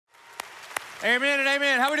Amen and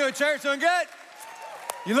amen. How we doing, church? Doing good?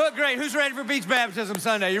 You look great. Who's ready for beach baptism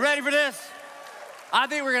Sunday? You ready for this? I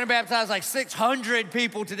think we're going to baptize like 600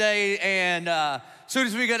 people today, and as soon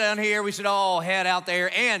as we go down here, we should all head out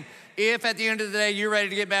there. And if at the end of the day you're ready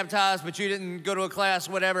to get baptized, but you didn't go to a class,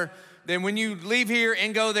 whatever, then when you leave here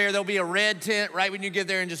and go there, there'll be a red tent right when you get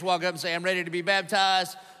there, and just walk up and say, I'm ready to be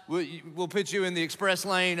baptized. We'll put you in the express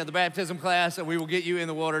lane of the baptism class, and we will get you in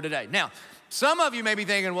the water today. Now, some of you may be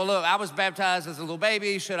thinking, well, look, I was baptized as a little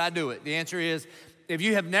baby. Should I do it? The answer is, if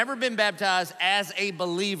you have never been baptized as a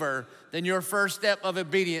believer, then your first step of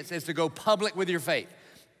obedience is to go public with your faith.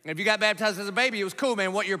 If you got baptized as a baby, it was cool,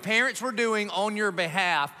 man. What your parents were doing on your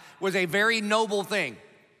behalf was a very noble thing.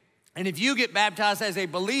 And if you get baptized as a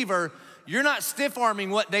believer, you're not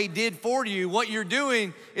stiff-arming what they did for you. What you're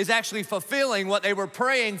doing is actually fulfilling what they were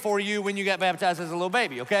praying for you when you got baptized as a little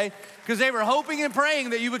baby, okay? Because they were hoping and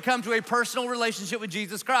praying that you would come to a personal relationship with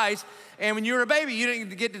Jesus Christ. And when you were a baby, you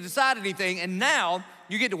didn't get to decide anything. And now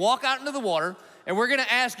you get to walk out into the water, and we're gonna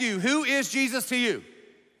ask you, who is Jesus to you?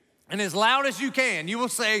 And as loud as you can, you will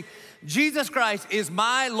say, Jesus Christ is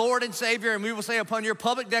my Lord and Savior. And we will say, upon your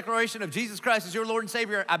public declaration of Jesus Christ as your Lord and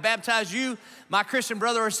Savior, I baptize you, my Christian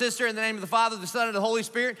brother or sister, in the name of the Father, the Son, and the Holy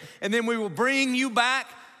Spirit. And then we will bring you back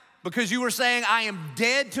because you were saying, I am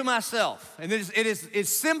dead to myself. And it's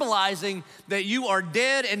symbolizing that you are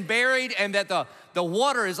dead and buried, and that the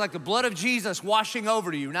water is like the blood of Jesus washing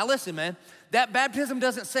over you. Now listen, man, that baptism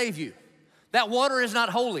doesn't save you. That water is not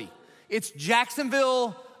holy. It's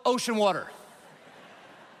Jacksonville ocean water.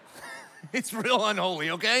 It's real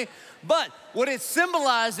unholy, okay? But what it's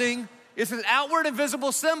symbolizing is an outward and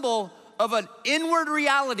visible symbol of an inward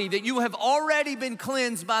reality that you have already been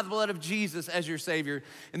cleansed by the blood of Jesus as your Savior.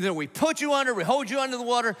 And then we put you under, we hold you under the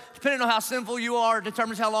water. Depending on how sinful you are,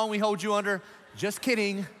 determines how long we hold you under. Just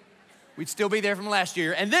kidding. We'd still be there from last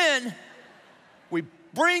year. And then we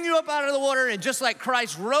bring you up out of the water, and just like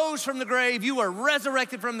Christ rose from the grave, you are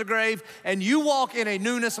resurrected from the grave, and you walk in a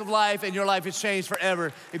newness of life, and your life is changed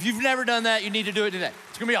forever. If you've never done that, you need to do it today.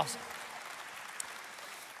 It's gonna be awesome.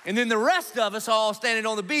 And then the rest of us all standing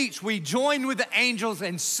on the beach, we join with the angels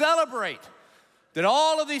and celebrate that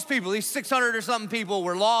all of these people, these 600 or something people,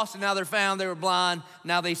 were lost, and now they're found. They were blind,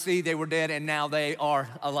 now they see, they were dead, and now they are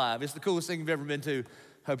alive. It's the coolest thing you've ever been to.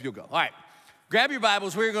 Hope you'll go. All right. Grab your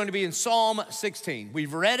Bibles. We're going to be in Psalm 16.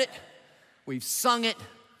 We've read it. We've sung it.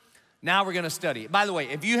 Now we're going to study it. By the way,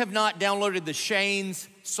 if you have not downloaded the Shane's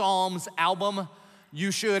Psalms album, you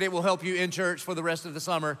should. It will help you in church for the rest of the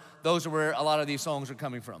summer. Those are where a lot of these songs are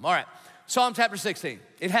coming from. All right, Psalm chapter 16.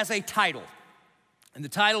 It has a title, and the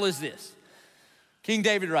title is this. King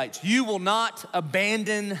David writes, you will not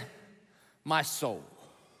abandon my soul.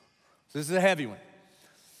 So this is a heavy one.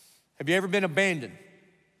 Have you ever been abandoned?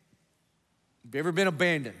 Have you ever been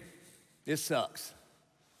abandoned? It sucks.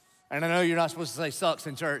 And I know you're not supposed to say sucks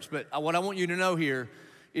in church, but what I want you to know here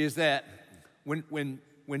is that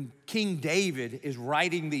when King David is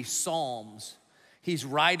writing these Psalms, he's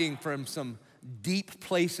writing from some deep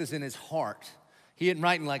places in his heart. He isn't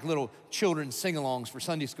writing like little children's sing-alongs for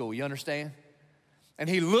Sunday school, you understand? And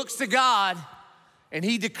he looks to God and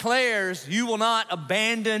he declares, you will not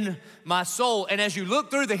abandon my soul. And as you look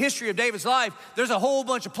through the history of David's life, there's a whole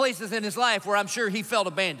bunch of places in his life where I'm sure he felt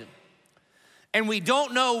abandoned. And we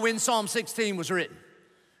don't know when Psalm 16 was written.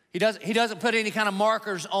 He doesn't put any kind of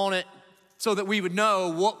markers on it so that we would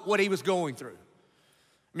know what he was going through.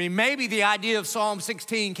 I mean, maybe the idea of Psalm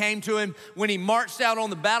 16 came to him when he marched out on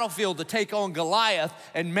the battlefield to take on Goliath,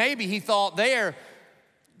 and maybe he thought there,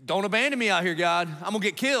 don't abandon me out here, God. I'm gonna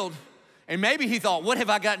get killed. And maybe he thought, what have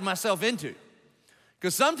I gotten myself into?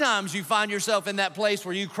 Because sometimes you find yourself in that place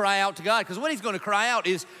where you cry out to God, because what he's gonna cry out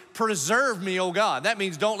is, preserve me, oh God. That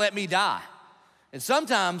means don't let me die. And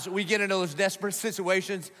sometimes we get into those desperate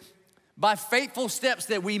situations by faithful steps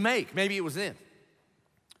that we make. Maybe it was then.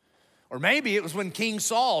 Or maybe it was when King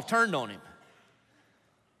Saul turned on him.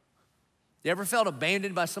 You ever felt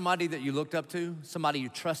abandoned by somebody that you looked up to, somebody you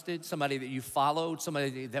trusted, somebody that you followed,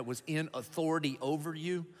 somebody that was in authority over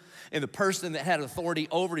you? And the person that had authority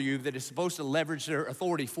over you that is supposed to leverage their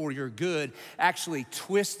authority for your good actually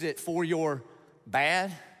twist it for your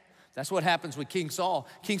bad? That's what happens with King Saul.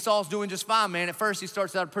 King Saul's doing just fine, man. At first, he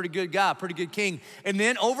starts out a pretty good guy, pretty good king. And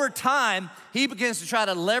then over time, he begins to try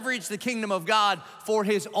to leverage the kingdom of God for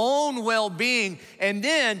his own well-being. And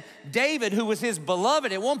then David, who was his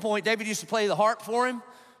beloved, at one point, David used to play the harp for him.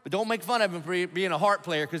 But don't make fun of him for being a harp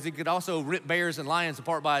player, because he could also rip bears and lions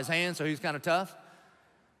apart by his hands, so he's kind of tough.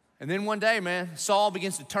 And then one day, man, Saul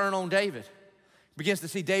begins to turn on David. Begins to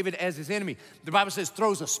see David as his enemy. The Bible says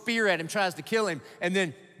throws a spear at him, tries to kill him, and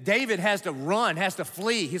then David has to run, has to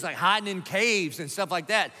flee. He's like hiding in caves and stuff like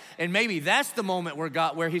that. And maybe that's the moment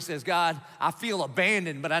where he says, God, I feel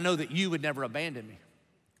abandoned, but I know that you would never abandon me.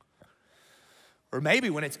 Or maybe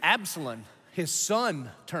when it's Absalom, his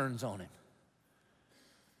son turns on him.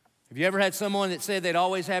 Have you ever had someone that said they'd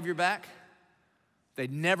always have your back?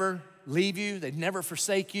 They'd never leave you, they'd never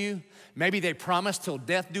forsake you. Maybe they promised till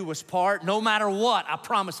death do us part. No matter what, I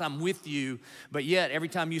promise I'm with you. But yet, every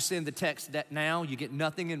time you send the text that now, you get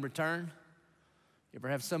nothing in return. You ever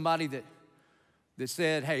have somebody that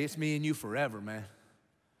said, hey, it's me and you forever, man.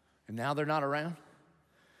 And now they're not around?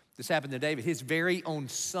 This happened to David. His very own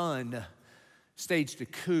son staged a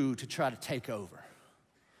coup to try to take over.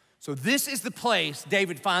 So this is the place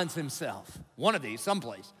David finds himself. One of these,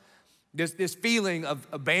 someplace. This feeling of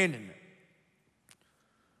abandonment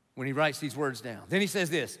when he writes these words down. Then he says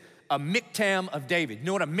this, a miktam of David. You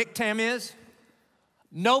know what a miktam is?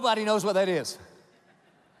 Nobody knows what that is.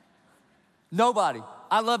 Nobody.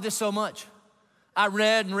 I love this so much. I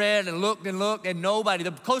read and looked, and nobody.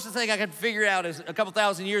 The closest thing I could figure out is a couple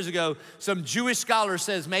thousand years ago, some Jewish scholar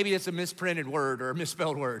says maybe it's a misprinted word or a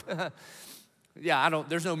misspelled word. Yeah,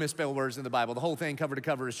 there's no misspelled words in the Bible. The whole thing cover to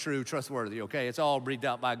cover is true, trustworthy, okay? It's all breathed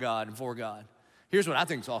out by God and for God. Here's what I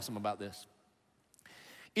think is awesome about this,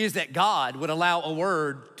 is that God would allow a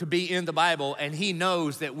word to be in the Bible and he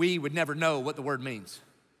knows that we would never know what the word means.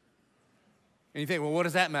 And you think, well, what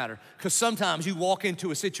does that matter? Because sometimes you walk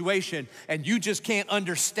into a situation and you just can't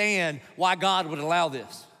understand why God would allow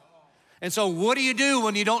this. And so what do you do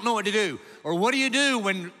when you don't know what to do? Or what do you do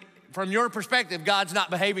when, from your perspective, God's not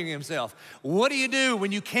behaving himself? What do you do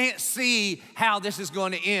when you can't see how this is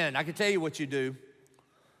going to end? I can tell you what you do.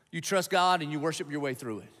 You trust God and you worship your way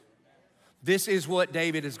through it. This is what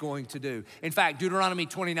David is going to do. In fact, Deuteronomy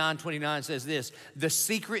 29:29 says this, the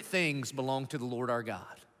secret things belong to the Lord our God.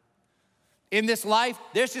 In this life,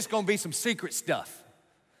 there's just gonna be some secret stuff.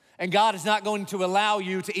 And God is not going to allow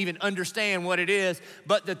you to even understand what it is,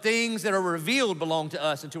 but the things that are revealed belong to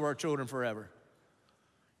us and to our children forever.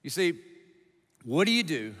 You see, what do you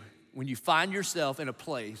do when you find yourself in a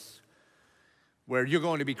place where you're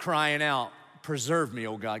going to be crying out, preserve me,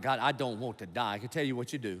 oh God. God, I don't want to die. I can tell you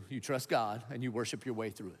what you do. You trust God and you worship your way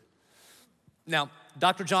through it. Now,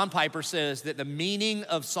 Dr. John Piper says that the meaning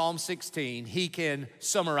of Psalm 16, he can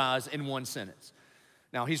summarize in one sentence.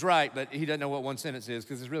 Now, he's right, but he doesn't know what one sentence is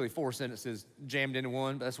because it's really 4 sentences jammed into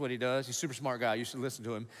one, but that's what he does. He's a super smart guy. You should listen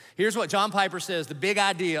to him. Here's what John Piper says the big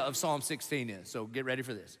idea of Psalm 16 is, so get ready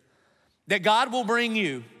for this. That God will bring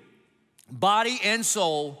you, body and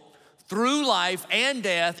soul, through life and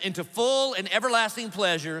death into full and everlasting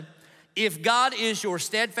pleasure if God is your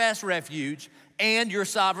steadfast refuge and your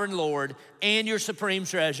sovereign Lord and your supreme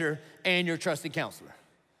treasure and your trusted counselor.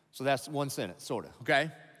 So that's one sentence, sort of,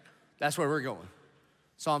 okay? That's where we're going.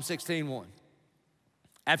 Psalm 16:1.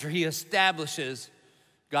 After he establishes,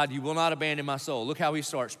 God, you will not abandon my soul. Look how he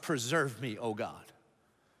starts, preserve me, O God.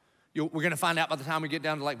 We're gonna find out by the time we get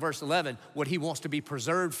down to like verse 11, what he wants to be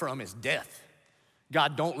preserved from is death.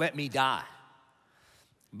 God, don't let me die.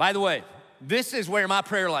 By the way, this is where my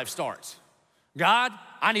prayer life starts. God,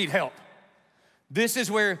 I need help. This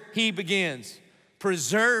is where he begins.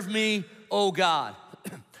 Preserve me, O God,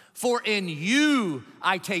 for in you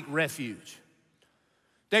I take refuge.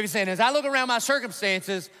 David's saying, as I look around my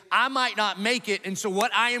circumstances, I might not make it, and so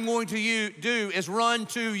what I am going to do is run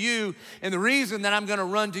to you, and the reason that I'm gonna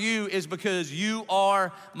run to you is because you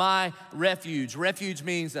are my refuge. Refuge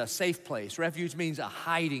means a safe place. Refuge means a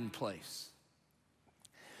hiding place.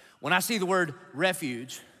 When I see the word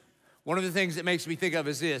refuge, one of the things that makes me think of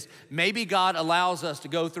is this. Maybe God allows us to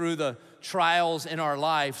go through the trials in our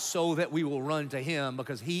life so that we will run to him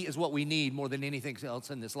because he is what we need more than anything else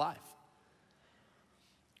in this life.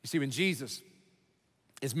 You see, when Jesus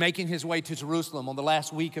is making his way to Jerusalem on the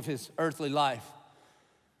last week of his earthly life,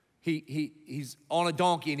 he's on a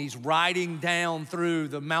donkey and he's riding down through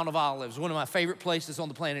the Mount of Olives, one of my favorite places on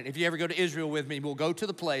the planet. If you ever go to Israel with me, we'll go to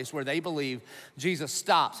the place where they believe Jesus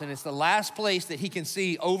stops, and it's the last place that he can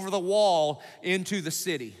see over the wall into the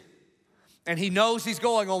city. And he knows he's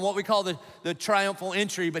going on what we call the triumphal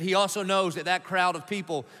entry, but he also knows that crowd of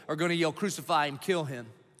people are gonna yell, crucify him, kill him.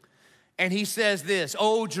 And he says this,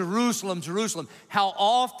 oh, Jerusalem, Jerusalem, how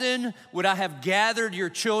often would I have gathered your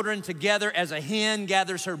children together as a hen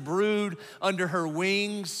gathers her brood under her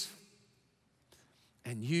wings,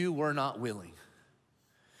 and you were not willing.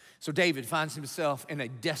 So David finds himself in a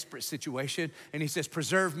desperate situation, and he says,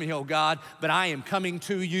 preserve me, O God, but I am coming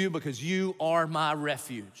to you because you are my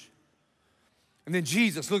refuge. And then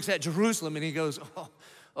Jesus looks at Jerusalem and he goes,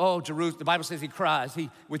 Oh, Jerusalem. The Bible says he cries.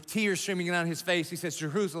 With tears streaming down his face, he says,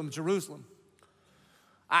 Jerusalem, Jerusalem.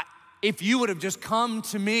 If you would have just come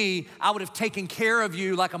to me, I would have taken care of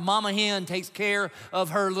you like a mama hen takes care of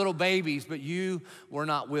her little babies, but you were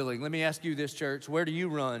not willing. Let me ask you this, church. Where do you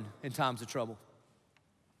run in times of trouble?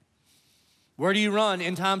 Where do you run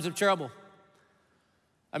in times of trouble?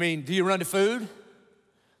 I mean, do you run to food?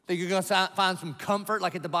 Think you're gonna find some comfort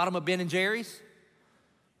like at the bottom of Ben & Jerry's?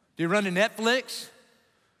 Do you run to Netflix?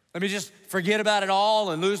 Let me just forget about it all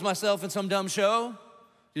and lose myself in some dumb show?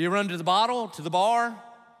 Do you run to the bottle, to the bar?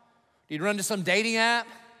 Do you run to some dating app?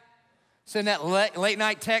 Send that late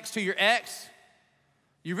night text to your ex?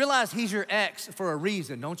 You realize he's your ex for a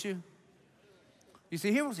reason, don't you? You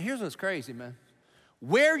see, here's what's crazy, man.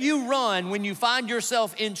 Where you run when you find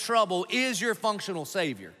yourself in trouble is your functional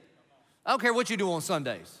savior. I don't care what you do on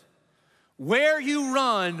Sundays. Where you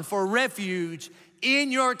run for refuge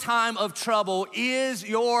in your time of trouble is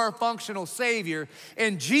your functional savior.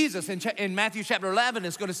 And Jesus in Matthew chapter 11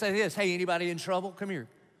 is gonna say this, hey, anybody in trouble? Come here.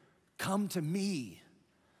 Come to me,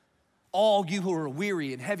 all you who are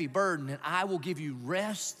weary and heavy burdened, and I will give you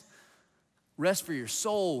rest for your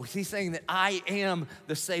soul. He's saying that I am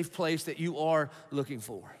the safe place that you are looking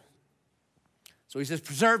for. So he says,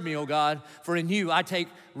 preserve me, O God, for in you I take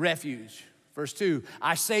refuge. Verse 2,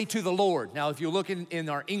 I say to the Lord. Now, if you look in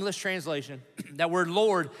our English translation, that word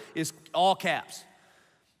Lord is all caps.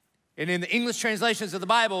 And in the English translations of the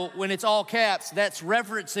Bible, when it's all caps, that's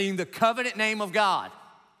referencing the covenant name of God.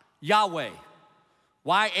 Yahweh,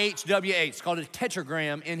 Y-H-W-H. It's called a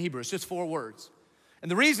tetragram in Hebrew. It's just 4 words.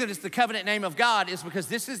 And the reason it's the covenant name of God is because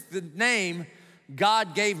this is the name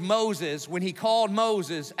God gave Moses when he called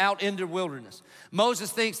Moses out into the wilderness.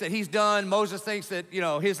 Moses thinks that he's done. Moses thinks that,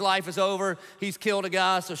 his life is over. He's killed a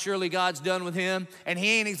guy, so surely God's done with him. And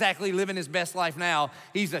he ain't exactly living his best life now.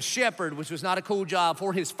 He's a shepherd, which was not a cool job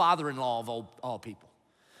for his father-in-law of all people.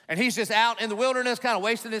 And he's just out in the wilderness, kind of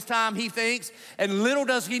wasting his time, he thinks. And little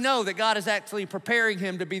does he know that God is actually preparing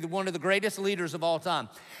him to be one of the greatest leaders of all time.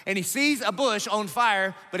 And he sees a bush on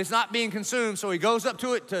fire, but it's not being consumed. So he goes up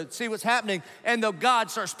to it to see what's happening. And the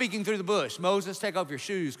God starts speaking through the bush. Moses, take off your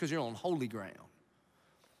shoes because you're on holy ground.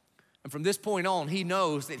 And from this point on, he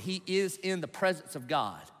knows that he is in the presence of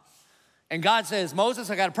God. And God says, Moses,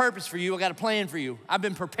 I got a purpose for you. I got a plan for you. I've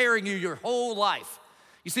been preparing you your whole life.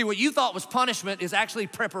 You see, what you thought was punishment is actually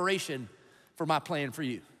preparation for my plan for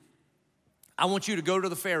you. I want you to go to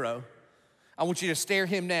the Pharaoh. I want you to stare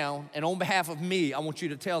him down. And on behalf of me, I want you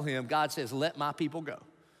to tell him, God says, let my people go.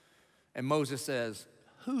 And Moses says,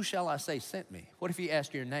 who shall I say sent me? What if he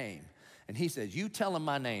asked your name? And he says, you tell him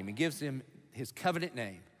my name, and gives him his covenant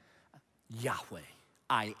name, Yahweh.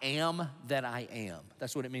 I am that I am.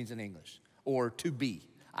 That's what it means in English. Or to be.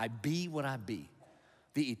 I be what I be.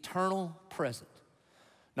 The eternal present.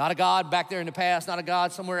 Not a God back there in the past, not a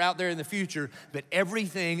God somewhere out there in the future, but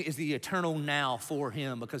everything is the eternal now for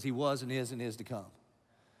him because he was and is to come.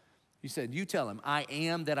 He said, you tell him, I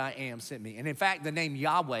am that I am sent me. And in fact, the name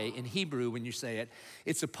Yahweh in Hebrew, when you say it,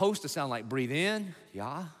 it's supposed to sound like breathe in,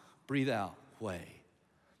 Yah, breathe out, way.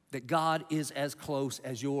 That God is as close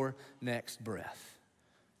as your next breath.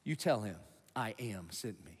 You tell him, I am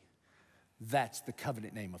sent me. That's the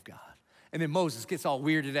covenant name of God. And then Moses gets all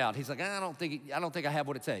weirded out. He's like, I don't think I have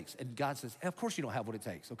what it takes. And God says, of course you don't have what it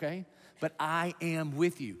takes, okay? But I am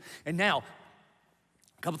with you. And now,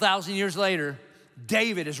 a couple thousand years later,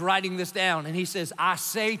 David is writing this down, and he says, I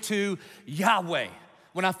say to Yahweh,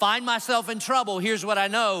 when I find myself in trouble, here's what I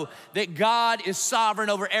know, that God is sovereign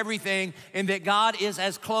over everything, and that God is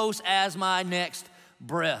as close as my next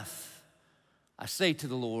breath. I say to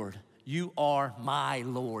the Lord, you are my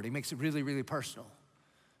Lord. He makes it really, really personal.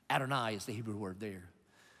 Adonai is the Hebrew word there.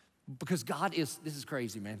 Because God is, this is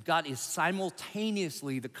crazy, man. God is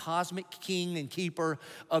simultaneously the cosmic king and keeper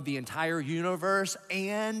of the entire universe,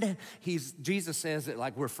 and Jesus says that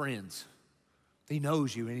like we're friends. He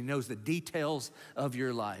knows you, and he knows the details of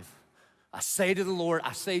your life. I say to the Lord,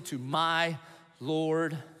 I say to my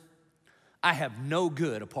Lord, I have no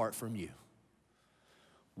good apart from you.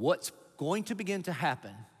 What's going to begin to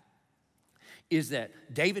happen is that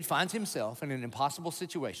David finds himself in an impossible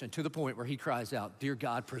situation to the point where he cries out, dear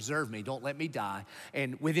God, preserve me, don't let me die.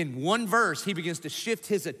 And within one verse, he begins to shift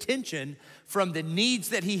his attention from the needs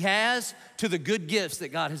that he has to the good gifts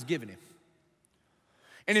that God has given him.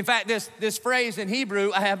 And in fact, this phrase in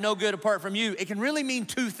Hebrew, I have no good apart from you, it can really mean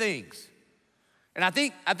 2 things. And I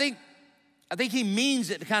think he means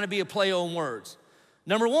it to kind of be a play on words.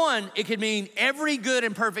 Number 1, it could mean every good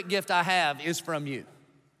and perfect gift I have is from you.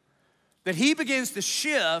 That he begins to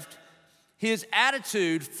shift his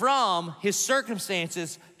attitude from his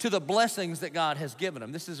circumstances to the blessings that God has given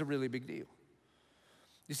him. This is a really big deal.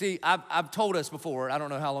 You see, I've told us before, I don't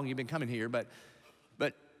know how long you've been coming here, but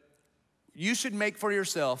you should make for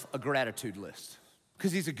yourself a gratitude list.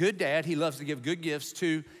 Because he's a good dad, he loves to give good gifts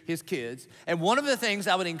to his kids. And one of the things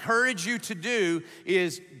I would encourage you to do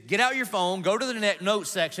is get out your phone, go to the notes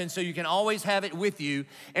section so you can always have it with you.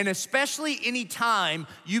 And especially anytime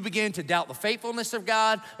you begin to doubt the faithfulness of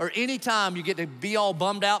God, or anytime you get to be all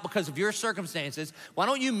bummed out because of your circumstances, why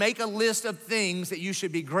don't you make a list of things that you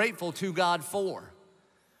should be grateful to God for?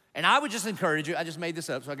 And I would just encourage you, I just made this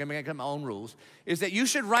up so I can make up my own rules, is that you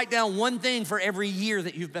should write down one thing for every year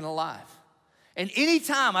that you've been alive. And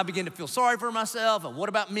anytime I begin to feel sorry for myself and what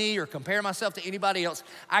about me, or compare myself to anybody else,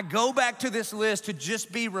 I go back to this list to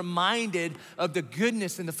just be reminded of the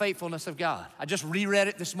goodness and the faithfulness of God. I just reread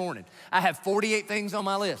it this morning. I have 48 things on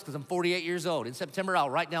my list because I'm 48 years old. In September, I'll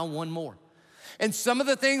write down one more. And some of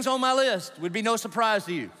the things on my list would be no surprise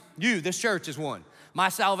to you. This church is one. My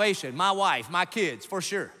salvation, my wife, my kids, for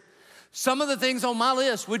sure. Some of the things on my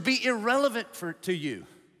list would be irrelevant to you.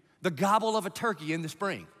 The gobble of a turkey in the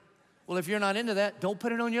spring. Well, if you're not into that, don't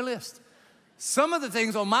put it on your list. Some of the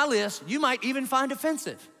things on my list you might even find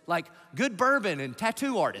offensive, like good bourbon and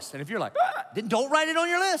tattoo artists. And if you're like, then don't write it on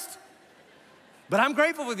your list. But I'm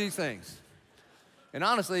grateful for these things. And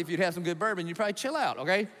honestly, if you'd have some good bourbon, you'd probably chill out,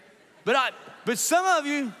 okay? But some of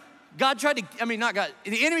you,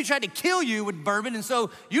 the enemy tried to kill you with bourbon, and so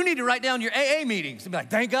you need to write down your AA meetings and be like,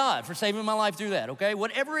 thank God for saving my life through that, okay?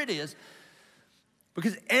 Whatever it is.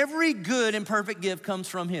 Because every good and perfect gift comes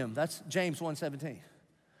from him. That's James 1:17.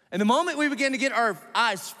 And the moment we begin to get our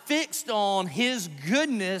eyes fixed on his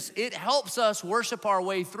goodness, it helps us worship our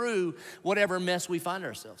way through whatever mess we find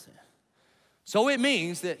ourselves in. So it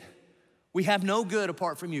means that we have no good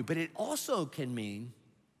apart from you, but it also can mean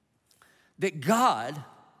that God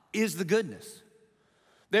is the goodness.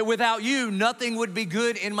 That without you, nothing would be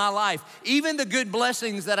good in my life. Even the good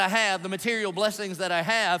blessings that I have, the material blessings that I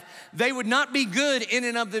have, they would not be good in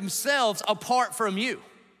and of themselves apart from you.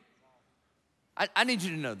 I need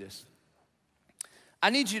you to know this. I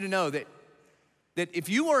need you to know that if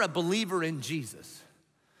you are a believer in Jesus,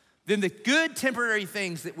 then the good temporary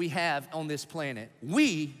things that we have on this planet,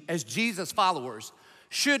 we, as Jesus followers,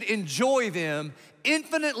 should enjoy them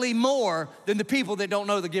infinitely more than the people that don't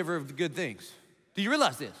know the giver of the good things. Do you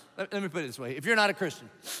realize this? Let me put it this way. If you're not a Christian,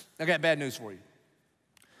 I got bad news for you.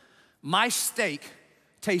 My steak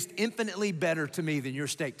tastes infinitely better to me than your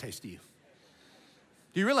steak tastes to you.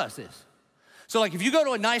 Do you realize this? So like if you go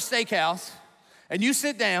to a nice steakhouse and you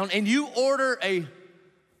sit down and you order a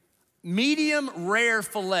medium rare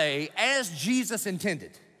filet as Jesus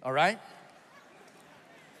intended, all right?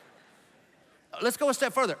 Let's go a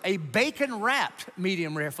step further. A bacon wrapped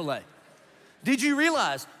medium rare filet. Did you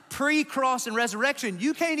realize pre-cross and resurrection,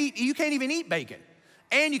 you can't even eat bacon,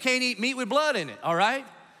 and you can't eat meat with blood in it, all right?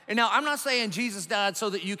 And now, I'm not saying Jesus died so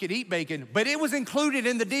that you could eat bacon, but it was included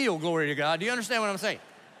in the deal, glory to God. Do you understand what I'm saying?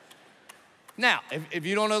 Now, if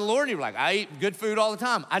you don't know the Lord, you're like, I eat good food all the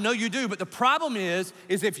time. I know you do, but the problem is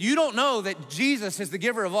if you don't know that Jesus is the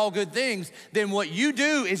giver of all good things, then what you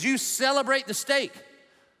do is you celebrate the steak.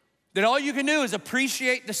 That all you can do is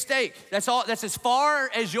appreciate the steak. That's all. That's as far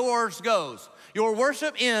as yours goes. Your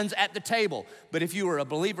worship ends at the table. But if you are a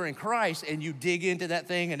believer in Christ and you dig into that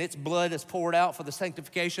thing and its blood is poured out for the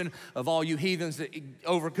sanctification of all you heathens that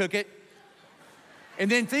overcook it, and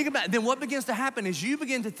then think about it, then what begins to happen is you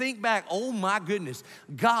begin to think back, oh my goodness,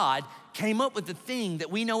 God came up with the thing that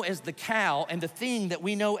we know as the cow and the thing that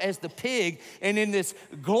we know as the pig. And in this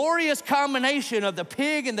glorious combination of the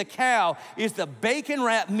pig and the cow is the bacon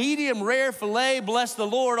wrapped medium rare filet. Bless the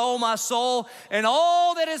Lord, oh my soul, and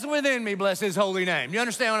all that is within me, bless his holy name. You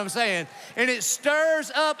understand what I'm saying? And it stirs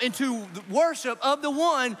up into worship of the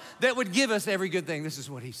one that would give us every good thing. This is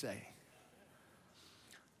what he's saying.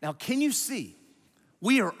 Now, can you see?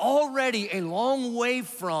 We are already a long way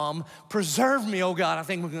from, preserve me, oh God, I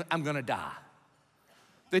think I'm gonna die.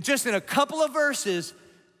 That just in a couple of verses,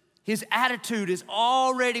 his attitude is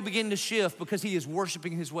already beginning to shift because he is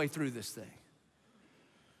worshiping his way through this thing.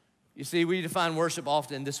 You see, we define worship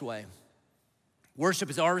often this way. Worship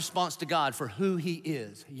is our response to God for who he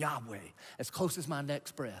is, Yahweh, as close as my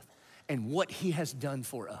next breath, and what he has done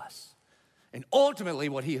for us. And ultimately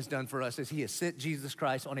what he has done for us is he has sent Jesus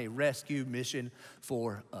Christ on a rescue mission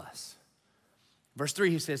for us. Verse 3,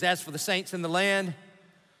 he says, as for the saints in the land,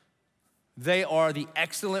 they are the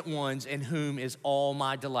excellent ones in whom is all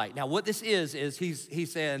my delight. Now what this is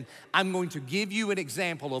he's saying, I'm going to give you an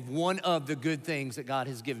example of one of the good things that God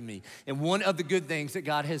has given me. And one of the good things that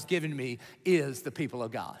God has given me is the people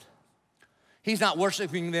of God. He's not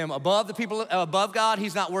worshiping them above the people, above God.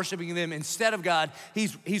 He's not worshiping them instead of God.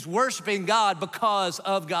 He's worshiping God because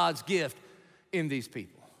of God's gift in these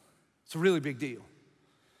people. It's a really big deal.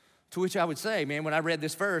 To which I would say, man, when I read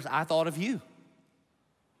this verse, I thought of you.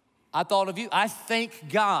 I thought of you. I thank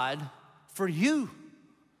God for you.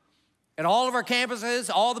 At all of our campuses,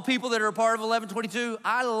 all the people that are a part of 1122,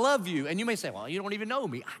 I love you. And you may say, well, you don't even know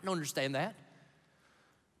me. I don't understand that.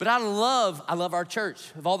 But I love our church.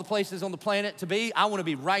 Of all the places on the planet to be, I want to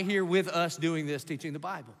be right here with us doing this, teaching the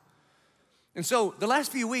Bible. And so the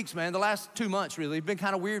last few weeks, man, the last 2 months really, have been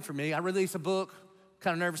kind of weird for me. I released a book,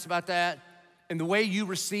 kind of nervous about that. And the way you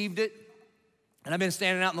received it, and I've been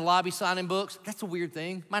standing out in the lobby signing books. That's a weird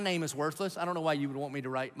thing. My name is worthless. I don't know why you would want me to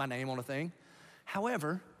write my name on a thing.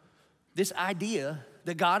 However, this idea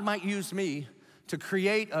that God might use me to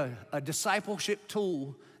create a discipleship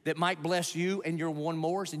tool that might bless you and your one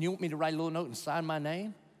mores, and you want me to write a little note and sign my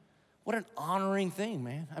name? What an honoring thing,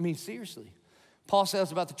 man. I mean, seriously. Paul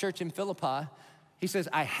says about the church in Philippi, he says,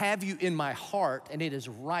 I have you in my heart, and it is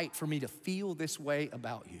right for me to feel this way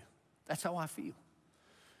about you. That's how I feel.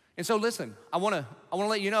 And so listen, I wanna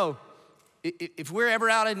let you know, if we're ever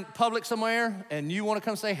out in public somewhere and you wanna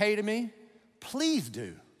come say hey to me, please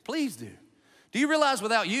do, please do. Do you realize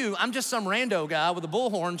without you, I'm just some rando guy with a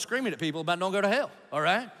bullhorn screaming at people about don't go to hell, all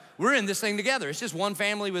right? We're in this thing together. It's just one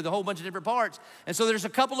family with a whole bunch of different parts. And so there's a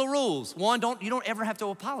couple of rules. One, you don't ever have to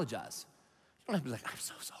apologize. You don't have to be like, I'm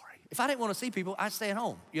so sorry. If I didn't want to see people, I'd stay at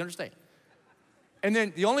home. You understand? And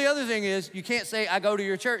then the only other thing is you can't say I go to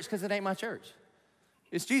your church because it ain't my church.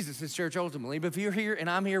 It's Jesus' church ultimately. But if you're here and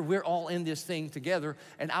I'm here, we're all in this thing together.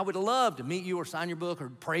 And I would love to meet you or sign your book or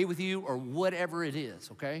pray with you or whatever it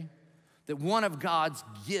is, okay? That one of God's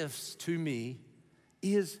gifts to me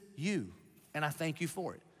is you, and I thank you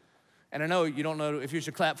for it. And I know you don't know if you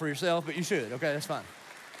should clap for yourself, but you should, okay, that's fine.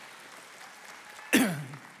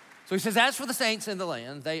 So he says, as for the saints in the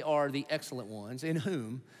land, they are the excellent ones, in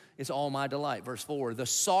whom is all my delight. Verse 4, the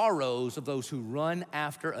sorrows of those who run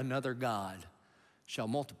after another God shall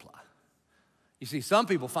multiply. You see, some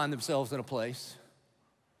people find themselves in a place,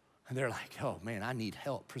 and they're like, oh man, I need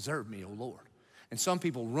help. Preserve me, O Lord. And some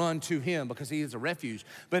people run to him because he is a refuge.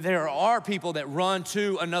 But there are people that run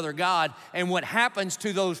to another God. And what happens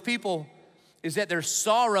to those people is that their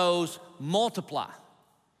sorrows multiply.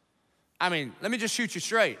 I mean, let me just shoot you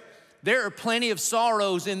straight. There are plenty of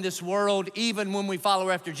sorrows in this world even when we follow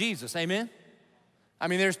after Jesus, amen? I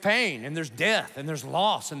mean, there's pain and there's death and there's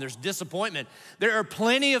loss and there's disappointment. There are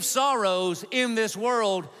plenty of sorrows in this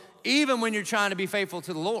world even when you're trying to be faithful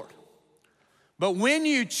to the Lord. But when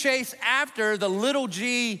you chase after the little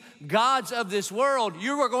g gods of this world,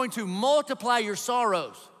 you are going to multiply your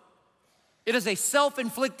sorrows. It is a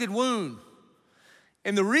self-inflicted wound.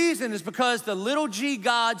 And the reason is because the little g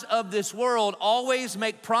gods of this world always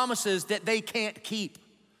make promises that they can't keep.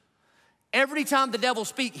 Every time the devil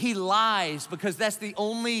speaks, he lies because that's the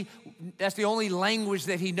only language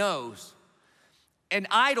that he knows. And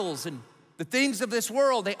idols and the things of this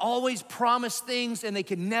world, they always promise things and they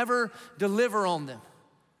can never deliver on them.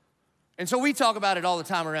 And so we talk about it all the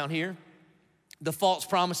time around here, the false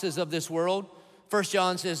promises of this world. 1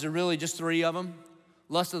 John says there are really just 3 of them: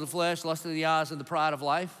 lust of the flesh, lust of the eyes, and the pride of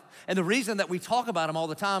life. And the reason that we talk about them all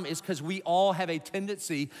the time is because we all have a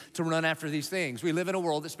tendency to run after these things. We live in a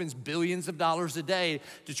world that spends billions of dollars a day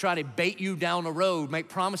to try to bait you down a road, make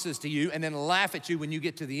promises to you, and then laugh at you when you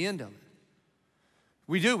get to the end of it.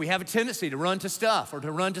 We do. We have a tendency to run to stuff or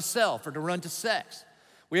to run to self or to run to sex.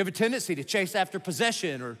 We have a tendency to chase after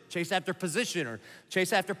possession or chase after position or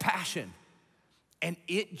chase after passion. And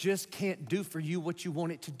it just can't do for you what you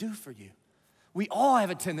want it to do for you. We all have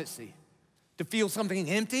a tendency to feel something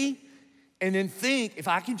empty and then think, if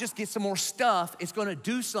I can just get some more stuff, it's gonna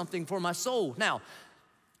do something for my soul. Now,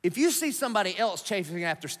 if you see somebody else chasing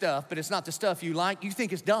after stuff, but it's not the stuff you like, you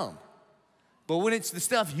think it's dumb. But when it's the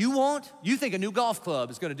stuff you want, you think a new golf club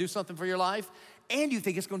is gonna do something for your life, and you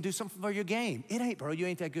think it's gonna do something for your game. It ain't, bro, you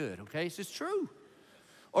ain't that good, okay? It's just true.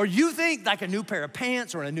 Or you think like a new pair of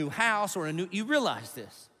pants or a new house or you realize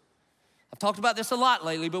this. I've talked about this a lot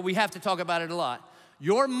lately, but we have to talk about it a lot.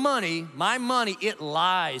 Your money, my money, it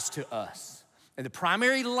lies to us. And the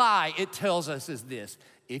primary lie it tells us is this: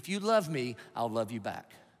 if you love me, I'll love you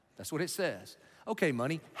back. That's what it says. Okay,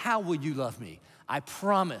 money, how will you love me? I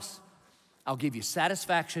promise I'll give you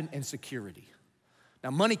satisfaction and security. Now,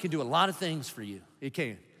 money can do a lot of things for you. It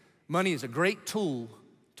can. Money is a great tool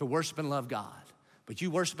to worship and love God. But you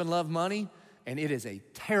worship and love money, and it is a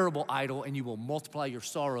terrible idol, and you will multiply your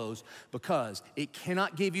sorrows because it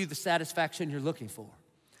cannot give you the satisfaction you're looking for.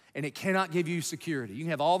 And it cannot give you security. You can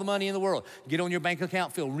have all the money in the world, get on your bank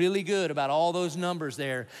account, feel really good about all those numbers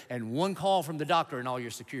there, and one call from the doctor and all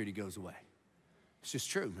your security goes away. It's just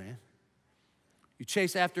true, man. You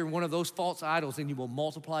chase after one of those false idols and you will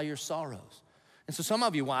multiply your sorrows. And so some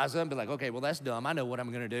of you wise up and be like, okay, well, that's dumb. I know what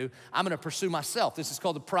I'm gonna do. I'm gonna pursue myself. This is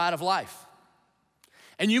called the pride of life.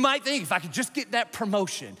 And you might think, if I could just get that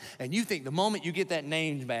promotion, and you think the moment you get that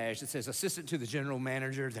name badge that says assistant to the general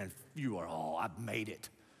manager, then you are, oh, I've made it.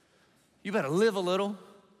 You better live a little,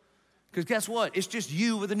 because guess what? It's just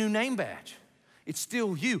you with a new name badge. It's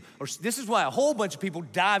still you. Or this is why a whole bunch of people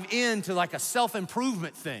dive into like a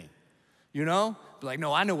self-improvement thing, you know? Be like,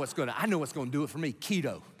 no, I know what's gonna do it for me,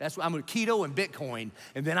 keto. That's what I'm gonna keto and Bitcoin,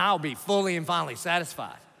 and then I'll be fully and finally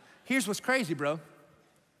satisfied. Here's what's crazy, bro.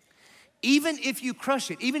 Even if you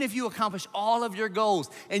crush it, even if you accomplish all of your goals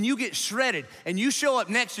and you get shredded and you show up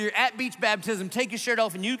next year at beach baptism, take your shirt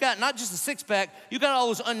off, and you got not just a six-pack, you got all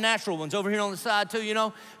those unnatural ones over here on the side too, you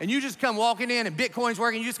know, and you just come walking in and Bitcoin's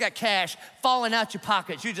working, you just got cash falling out your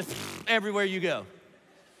pockets, you just everywhere you go.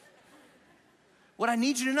 What I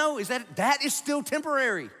need you to know is that is still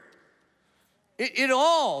temporary.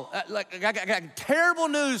 I got terrible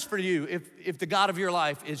news for you if the God of your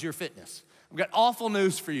life is your fitness. I've got awful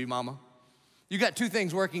news for you, mama. You got two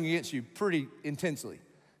things working against you pretty intensely,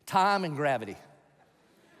 time and gravity.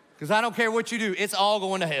 Because I don't care what you do, it's all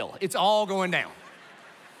going to hell. It's all going down,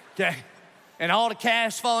 okay? And all the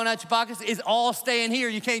cash falling out your pockets is all staying here.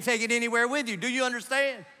 You can't take it anywhere with you. Do you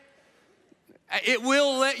understand? It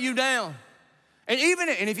will let you down. And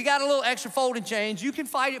if you got a little extra folding change, you can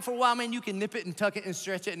fight it for a while, man. You can nip it and tuck it and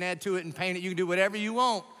stretch it and add to it and paint it. You can do whatever you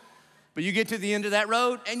want. But you get to the end of that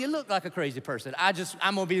road and you look like a crazy person.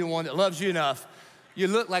 I'm gonna be the one that loves you enough. You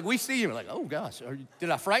look like, we see you, we're like, oh gosh, did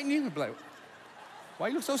I frighten you? We're like, why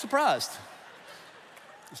you look so surprised?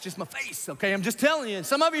 It's just my face, okay? I'm just telling you. And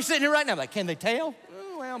some of you are sitting here right now like, can they tell?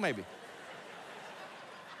 Well, maybe.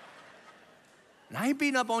 And I ain't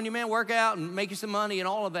beating up on you, man. Work out and make you some money and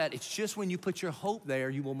all of that. It's just when you put your hope there,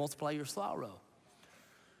 you will multiply your sorrow.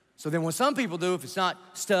 So then what some people do, if it's not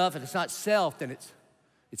stuff and it's not self, then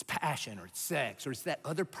it's passion or it's sex or it's that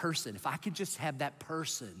other person. If I could just have that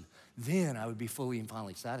person, then I would be fully and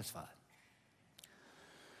finally satisfied.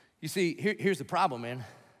 You see, here's the problem, man.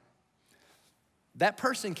 That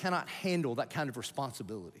person cannot handle that kind of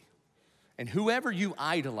responsibility. And whoever you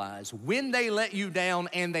idolize, when they let you down,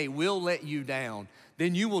 and they will let you down,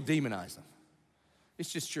 then you will demonize them.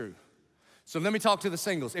 It's just true. So let me talk to the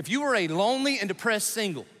singles. If you are a lonely and depressed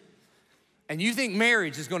single and you think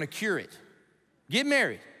marriage is gonna cure it, get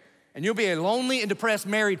married, and you'll be a lonely and depressed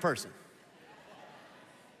married person.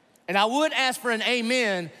 And I would ask for an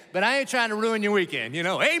amen, but I ain't trying to ruin your weekend, you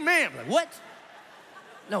know? Amen. Like, what?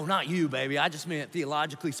 No, not you, baby. I just meant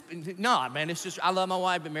theologically. No, man, it's just, I love my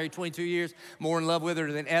wife, been married 22 years, more in love with her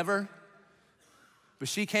than ever. But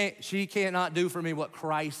she cannot do for me what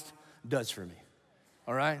Christ does for me,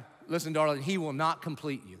 all right? Listen, darling, he will not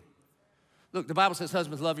complete you. Look, the Bible says,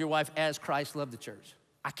 husbands, love your wife as Christ loved the church.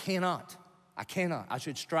 I cannot. I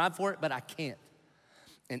should strive for it, but I can't.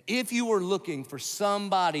 And if you are looking for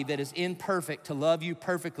somebody that is imperfect to love you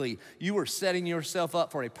perfectly, you are setting yourself up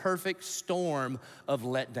for a perfect storm of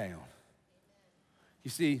letdown. You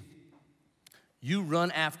see, you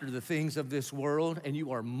run after the things of this world and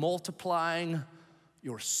you are multiplying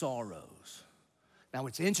your sorrows. Now,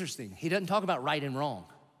 it's interesting. He doesn't talk about right and wrong.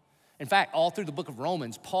 In fact, all through the book of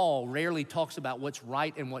Romans, Paul rarely talks about what's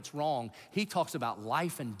right and what's wrong. He talks about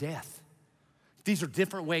life and death. These are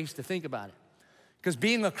different ways to think about it. Because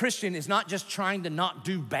being a Christian is not just trying to not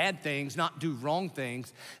do bad things, not do wrong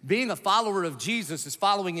things. Being a follower of Jesus is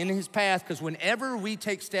following in his path, because whenever we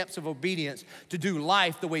take steps of obedience to do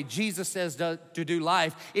life the way Jesus says to do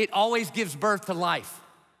life, it always gives birth to life.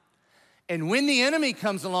 And when the enemy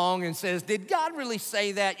comes along and says, did God really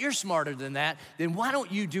say that? You're smarter than that. Then why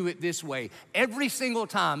don't you do it this way? Every single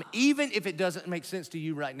time, even if it doesn't make sense to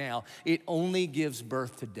you right now, it only gives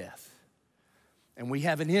birth to death. And we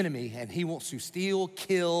have an enemy, and he wants to steal,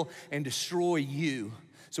 kill, and destroy you.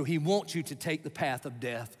 So he wants you to take the path of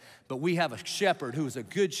death. But we have a shepherd who is a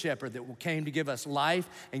good shepherd that came to give us life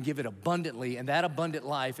and give it abundantly. And that abundant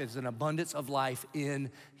life is an abundance of life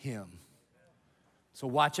in him. So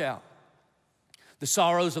watch out. The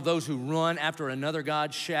sorrows of those who run after another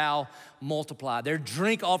god shall multiply. Their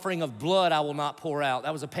drink offering of blood I will not pour out.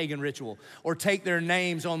 That was a pagan ritual. Or take their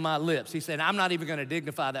names on my lips. He said, I'm not even gonna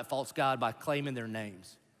dignify that false god by claiming their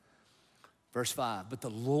names. Verse 5, but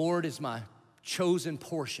the Lord is my chosen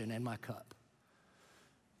portion and my cup.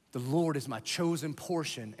 The Lord is my chosen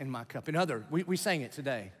portion and my cup. In other, we sang it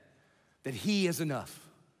today, that he is enough.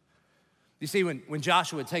 You see, when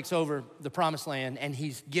Joshua takes over the promised land and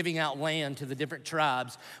he's giving out land to the different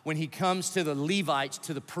tribes, when he comes to the Levites,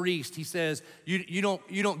 to the priest, he says, you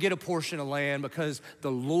don't get a portion of land because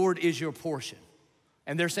the Lord is your portion.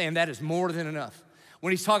 And they're saying that is more than enough. When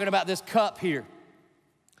he's talking about this cup here,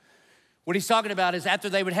 what he's talking about is after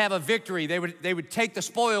they would have a victory, they would take the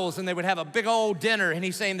spoils and they would have a big old dinner. And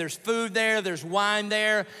he's saying there's food there, there's wine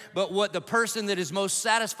there. But what the person that is most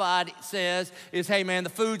satisfied says is, hey man,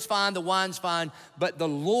 the food's fine, the wine's fine, but the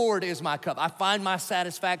Lord is my cup. I find my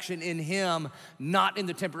satisfaction in him, not in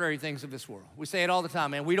the temporary things of this world. We say it all the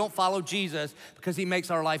time, man. We don't follow Jesus because he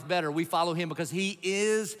makes our life better. We follow him because he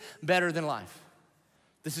is better than life.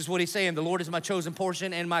 This is what he's saying. The Lord is my chosen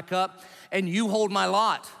portion and my cup, and you hold my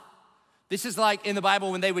lot. This is like in the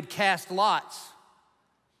Bible when they would cast lots.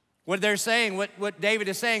 What they're saying, what David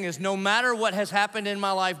is saying is no matter what has happened in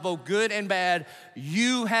my life, both good and bad,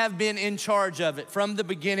 you have been in charge of it from the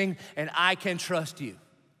beginning and I can trust you.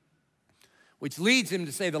 Which leads him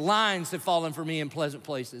to say the lines have fallen for me in pleasant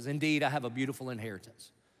places. Indeed, I have a beautiful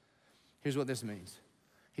inheritance. Here's what this means.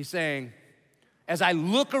 He's saying, as I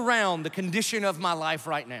look around the condition of my life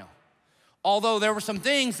right now, although there were some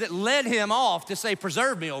things that led him off to say,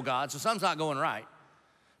 preserve me, oh God, so something's not going right.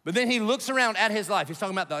 But then he looks around at his life. He's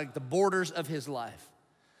talking about the borders of his life.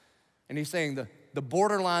 And he's saying the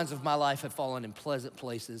borderlines of my life have fallen in pleasant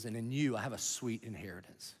places, and in you I have a sweet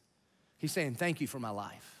inheritance. He's saying, thank you for my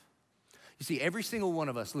life. You see, every single one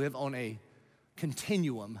of us live on a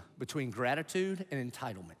continuum between gratitude and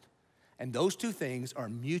entitlement. And those two things are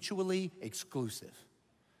mutually exclusive.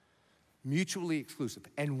 Mutually exclusive.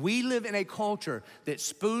 And we live in a culture that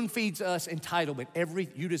spoon feeds us entitlement.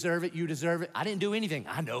 You deserve it, you deserve it. I didn't do anything,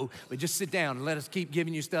 I know, but just sit down and let us keep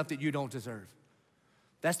giving you stuff that you don't deserve.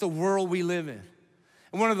 That's the world we live in.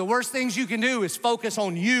 And one of the worst things you can do is focus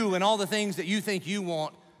on you and all the things that you think you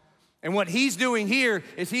want. And what he's doing here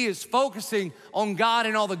is he is focusing on God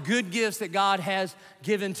and all the good gifts that God has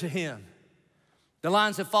given to him. The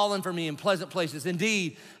lines have fallen for me in pleasant places.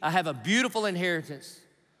 Indeed, I have a beautiful inheritance.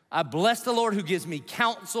 I bless the Lord who gives me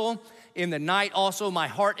counsel. In the night also my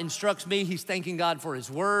heart instructs me. He's thanking God for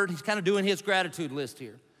his word. He's kind of doing his gratitude list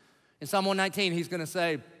here. In Psalm 119, he's gonna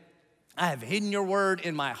say, I have hidden your word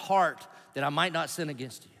in my heart that I might not sin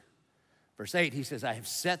against you. Verse 8, he says, I have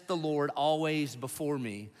set the Lord always before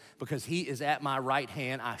me because he is at my right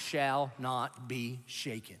hand. I shall not be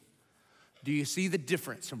shaken. Do you see the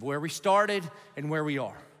difference from where we started and where we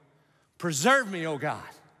are? Preserve me, oh God.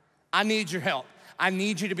 I need your help. I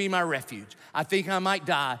need you to be my refuge. I think I might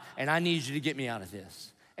die, and I need you to get me out of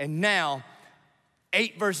this. And now,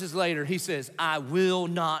 8 verses later, he says, I will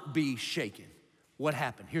not be shaken. What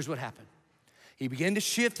happened? Here's what happened. He began to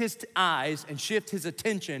shift his eyes and shift his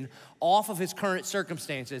attention off of his current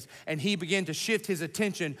circumstances, and he began to shift his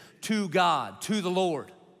attention to God, to the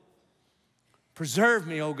Lord. Preserve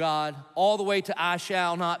me, O God, all the way to I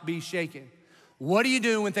shall not be shaken. What do you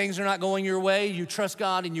do when things are not going your way? You trust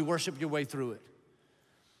God and you worship your way through it.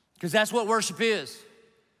 Because that's what worship is.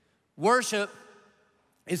 Worship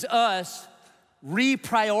is us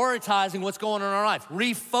reprioritizing what's going on in our life,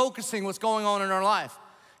 refocusing what's going on in our life.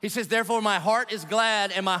 He says, therefore my heart is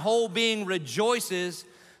glad and my whole being rejoices.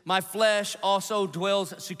 My flesh also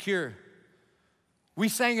dwells secure. We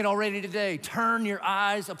sang it already today. Turn your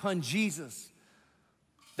eyes upon Jesus.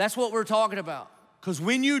 That's what we're talking about. Because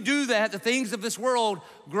when you do that, the things of this world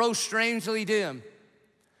grow strangely dim.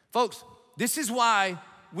 Folks, this is why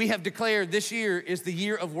we have declared this year is the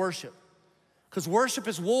year of worship. Because worship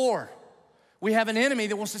is war. We have an enemy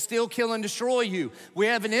that wants to steal, kill, and destroy you. We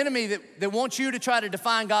have an enemy that wants you to try to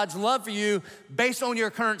define God's love for you based on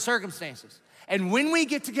your current circumstances. And when we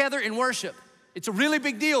get together in worship, it's a really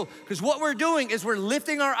big deal because what we're doing is we're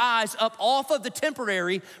lifting our eyes up off of the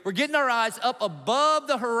temporary. We're getting our eyes up above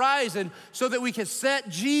the horizon so that we can set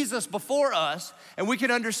Jesus before us and we can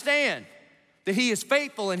understand that he is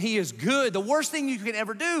faithful and he is good. The worst thing you can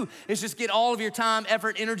ever do is just get all of your time,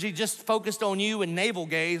 effort, energy just focused on you and navel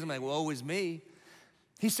gaze. I'm like, woe is me.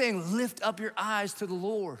 He's saying, lift up your eyes to the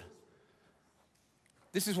Lord.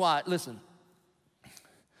 This is why, listen,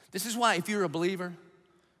 this is why if you're a believer,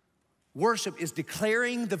 worship is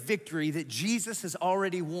declaring the victory that Jesus has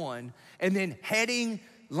already won and then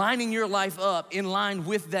lining your life up in line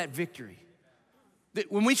with that victory.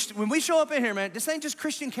 When we show up in here, man, this ain't just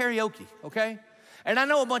Christian karaoke, okay? And I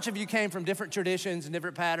know a bunch of you came from different traditions and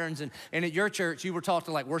different patterns, and at your church, you were taught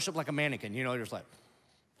to like worship like a mannequin. You know, you're just like,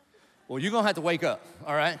 well, you're gonna have to wake up,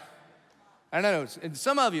 all right? I know, and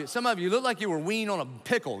some of you look like you were weaned on a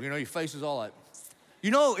pickle. You know, your face is all like,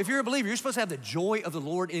 you know, if you're a believer, you're supposed to have the joy of the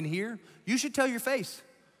Lord in here. You should tell your face,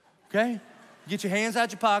 okay? Get your hands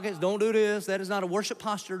out your pockets. Don't do this. That is not a worship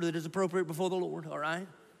posture that is appropriate before the Lord, all right?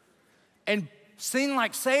 And sing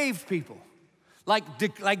like saved people. Like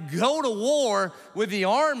go to war with the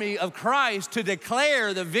army of Christ to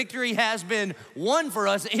declare the victory has been won for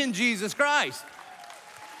us in Jesus Christ.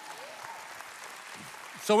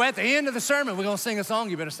 So at the end of the sermon, we're gonna sing a song.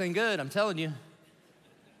 You better sing good, I'm telling you.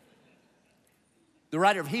 The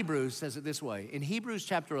writer of Hebrews says it this way. In Hebrews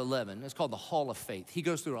chapter 11, it's called the Hall of Faith. He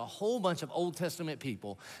goes through a whole bunch of Old Testament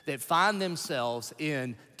people that find themselves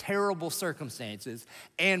in terrible circumstances,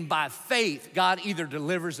 and by faith, God either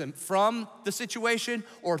delivers them from the situation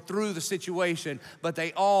or through the situation, but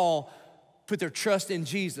they all put their trust in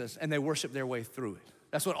Jesus and they worship their way through it.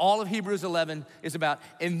 That's what all of Hebrews 11 is about.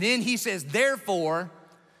 And then he says, therefore,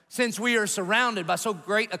 since we are surrounded by so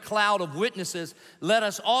great a cloud of witnesses, let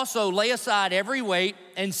us also lay aside every weight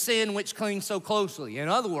and sin which clings so closely. In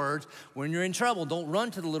other words, when you're in trouble, don't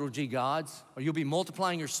run to the little g gods, or you'll be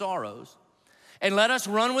multiplying your sorrows. And let us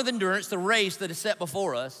run with endurance the race that is set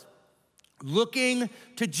before us, looking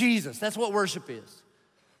to Jesus. That's what worship is.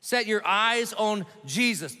 Set your eyes on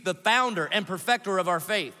Jesus, the founder and perfecter of our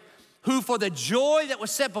faith, who for the joy that was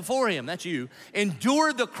set before him, that's you,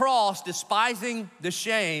 endured the cross, despising the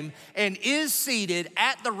shame, and is seated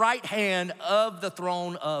at the right hand of the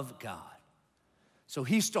throne of God. So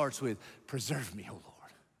he starts with, preserve me, O Lord.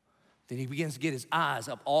 Then he begins to get his eyes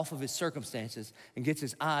up off of his circumstances and gets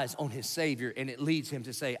his eyes on his Savior, and it leads him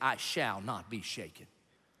to say, I shall not be shaken.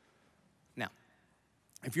 Now,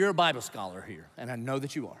 if you're a Bible scholar here, and I know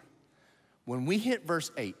that you are, when we hit verse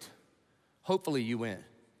 8, hopefully you went,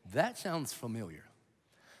 that sounds familiar,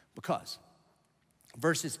 because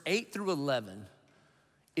verses 8 through 11,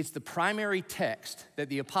 it's the primary text that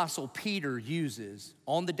the Apostle Peter uses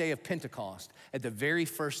on the day of Pentecost at the very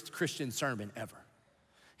first Christian sermon ever.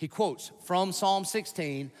 He quotes from Psalm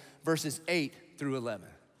 16, verses 8 through 11,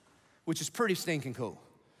 which is pretty stinking cool,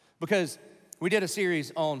 because we did a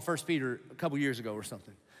series on 1 Peter a couple years ago or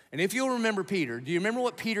something. And if you'll remember Peter, do you remember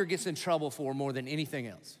what Peter gets in trouble for more than anything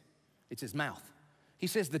else? It's his mouth. He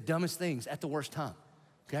says the dumbest things at the worst time,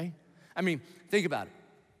 okay? I mean, think about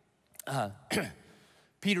it.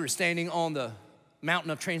 Peter is standing on the mountain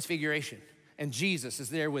of transfiguration, and Jesus is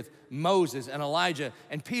there with Moses and Elijah,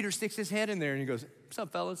 and Peter sticks his head in there and he goes, what's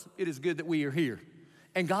up, fellas? It is good that we are here.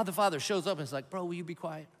 And God the Father shows up and is like, bro, will you be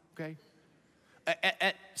quiet, okay?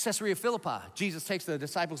 At Caesarea Philippi, Jesus takes the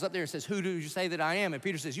disciples up there and says, who do you say that I am? And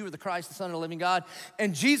Peter says, you are the Christ, the Son of the living God.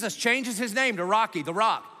 And Jesus changes his name to Rocky, the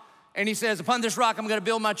Rock. And he says, upon this rock, I'm gonna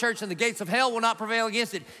build my church, and the gates of hell will not prevail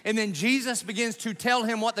against it. And then Jesus begins to tell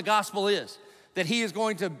him what the gospel is, that he is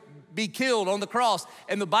going to be killed on the cross.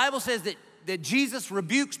 And the Bible says that Jesus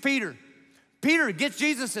rebukes Peter. Peter gets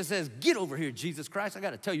Jesus and says, get over here, Jesus Christ. I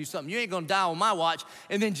gotta tell you something. You ain't gonna die on my watch.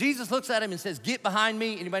 And then Jesus looks at him and says, get behind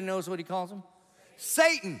me. Anybody knows what he calls him?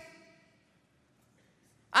 Satan.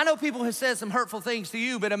 I know people have said some hurtful things to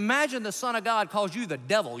you, but imagine the Son of God calls you the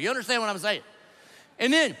devil. You understand what I'm saying?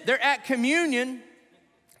 And then they're at communion.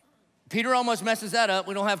 Peter almost messes that up.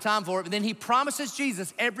 We don't have time for it. But then he promises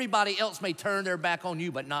Jesus, everybody else may turn their back on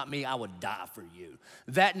you, but not me. I would die for you.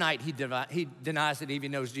 That night, he denies that he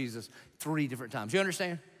even knows Jesus 3 different times. You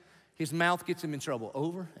understand? His mouth gets him in trouble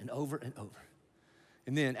over and over and over.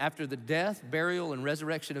 And then after the death, burial, and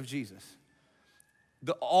resurrection of Jesus,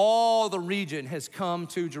 all the region has come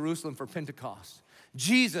to Jerusalem for Pentecost.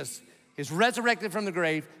 Jesus is resurrected from the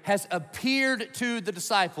grave, has appeared to the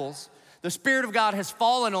disciples. The Spirit of God has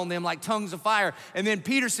fallen on them like tongues of fire. And then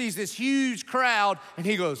Peter sees this huge crowd and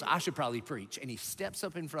he goes, I should probably preach. And he steps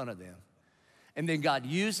up in front of them. And then God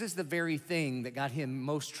uses the very thing that got him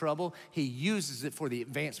most trouble. He uses it for the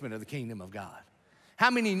advancement of the kingdom of God. How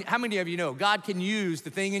many of you know God can use the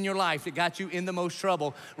thing in your life that got you in the most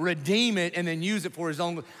trouble, redeem it, and then use it for his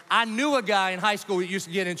own? I knew a guy in high school that used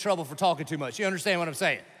to get in trouble for talking too much. You understand what I'm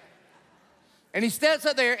saying? And he steps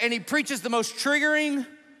up there and he preaches the most triggering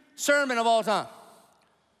sermon of all time.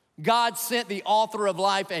 God sent the author of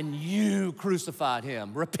life and you crucified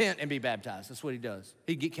him. Repent and be baptized. That's what he does.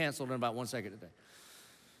 He'd get canceled in about 1 second a day.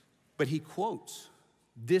 But he quotes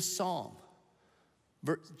this psalm,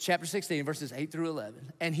 chapter 16, verses 8 through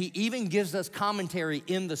 11. And he even gives us commentary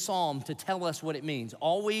in the psalm to tell us what it means.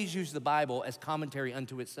 Always use the Bible as commentary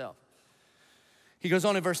unto itself. He goes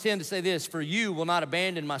on in verse 10 to say this, for you will not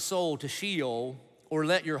abandon my soul to Sheol or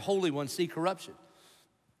let your Holy One see corruption.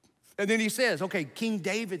 And then he says, okay, King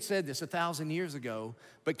David said this 1,000 years ago,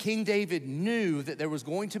 but King David knew that there was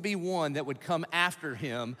going to be one that would come after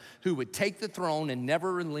him who would take the throne and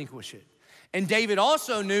never relinquish it. And David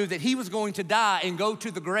also knew that he was going to die and go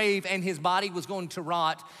to the grave and his body was going to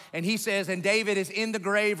rot. And he says, and David is in the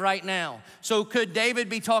grave right now. So could David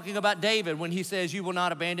be talking about David when he says, you will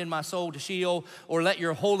not abandon my soul to Sheol or let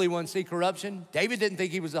your Holy One see corruption? David didn't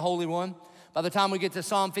think he was the Holy One. By the time we get to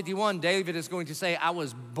Psalm 51, David is going to say, I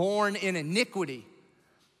was born in iniquity.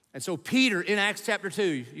 And so Peter in Acts chapter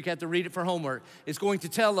 2, you have to read it for homework, is going to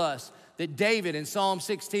tell us that David in Psalm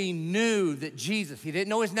 16 knew that Jesus, he didn't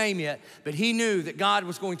know his name yet, but he knew that God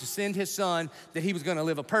was going to send his son, that he was going to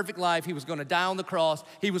live a perfect life, he was going to die on the cross,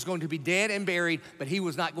 he was going to be dead and buried, but he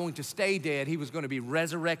was not going to stay dead, he was going to be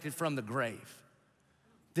resurrected from the grave.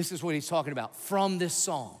 This is what he's talking about from this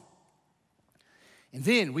psalm. And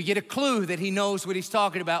then we get a clue that he knows what he's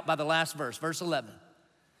talking about by the last verse, verse 11.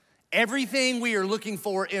 Everything we are looking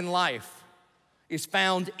for in life is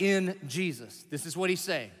found in Jesus. This is what he's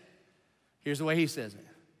saying. Here's the way he says it.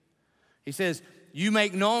 He says, you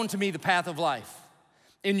make known to me the path of life.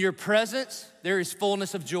 In your presence, there is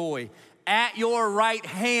fullness of joy. At your right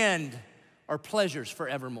hand are pleasures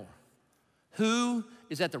forevermore. Who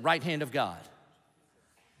is at the right hand of God?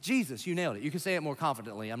 Jesus, you nailed it. You can say it more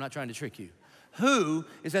confidently. I'm not trying to trick you. Who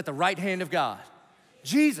is at the right hand of God?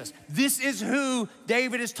 Jesus. This is who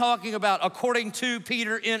David is talking about according to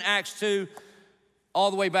Peter in Acts 2, all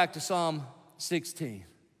the way back to Psalm 16.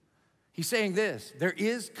 He's saying this, there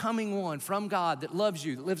is coming one from God that loves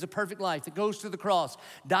you, that lives a perfect life, that goes to the cross,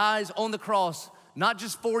 dies on the cross, not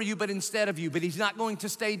just for you, but instead of you, but he's not going to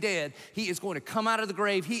stay dead. He is going to come out of the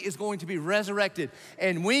grave. He is going to be resurrected.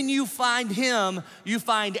 And when you find him, you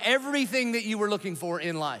find everything that you were looking for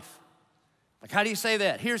in life. Like, how do you say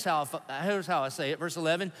that? Here's how I say it, verse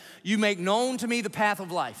 11. You make known to me the path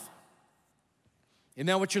of life. Isn't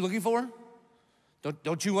that what you're looking for?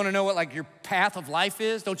 Don't you want to know what like your path of life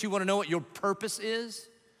is? Don't you want to know what your purpose is?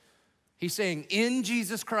 He's saying in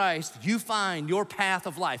Jesus Christ, you find your path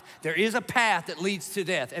of life. There is a path that leads to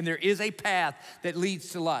death, and there is a path that leads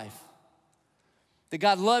to life. That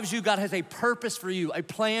God loves you, God has a purpose for you, a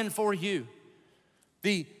plan for you.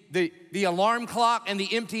 The alarm clock and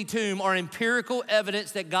the empty tomb are empirical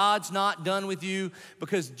evidence that God's not done with you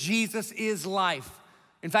because Jesus is life.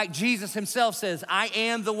 In fact, Jesus himself says, I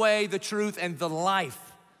am the way, the truth, and the life,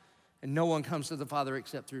 and no one comes to the Father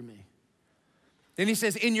except through me. Then he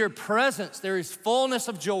says, in your presence, there is fullness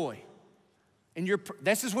of joy.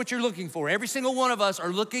 This is what you're looking for. Every single one of us are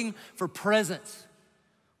looking for presence.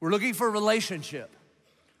 We're looking for a relationship.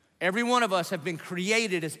 Every one of us have been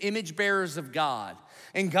created as image bearers of God.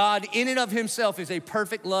 And God in and of himself is a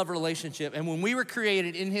perfect love relationship. And when we were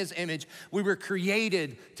created in his image, we were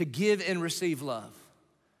created to give and receive love.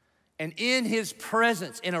 And in his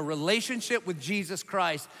presence, in a relationship with Jesus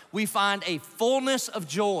Christ, we find a fullness of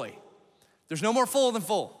joy. There's no more full than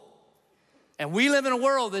full. And we live in a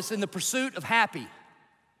world that's in the pursuit of happy.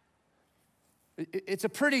 It's a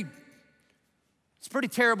pretty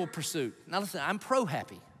terrible pursuit. Now listen, I'm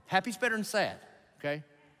pro-happy. Happy's better than sad, okay?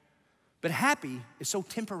 But happy is so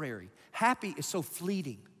temporary. Happy is so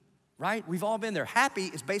fleeting, right? We've all been there. Happy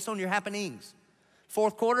is based on your happenings.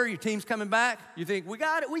 Fourth quarter, your team's coming back. You think, we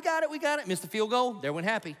got it. Missed the field goal, there went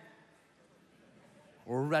happy.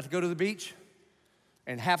 Or we're about to go to the beach,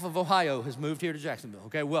 and half of Ohio has moved here to Jacksonville.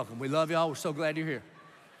 Okay, welcome. We love y'all. We're so glad you're here.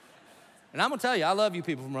 And I'm gonna tell you, I love you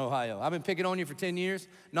people from Ohio. I've been picking on you for 10 years.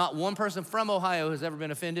 Not one person from Ohio has ever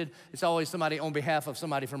been offended. It's always somebody on behalf of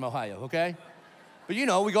somebody from Ohio, okay? But you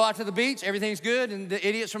know, we go out to the beach, everything's good, and the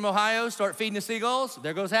idiots from Ohio start feeding the seagulls.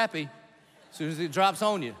 There goes happy, as soon as it drops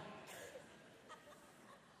on you.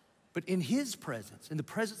 But in his presence, in the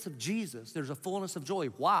presence of Jesus, there's a fullness of joy.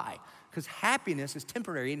 Why? Because happiness is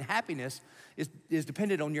temporary, and happiness is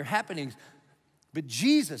dependent on your happenings. But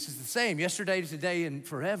Jesus is the same yesterday, today, and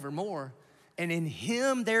forevermore. And in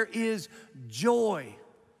him there is joy.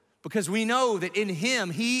 Because we know that in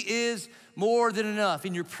him, he is more than enough.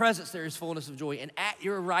 In your presence there is fullness of joy. And at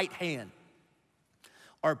your right hand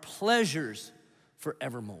are pleasures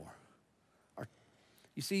forevermore.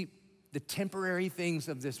 You see, the temporary things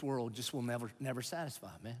of this world just will never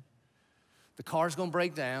satisfy, man. The car's gonna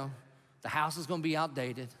break down. The house is gonna be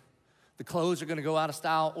outdated. The clothes are gonna go out of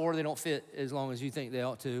style, or they don't fit as long as you think they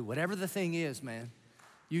ought to. Whatever the thing is, man,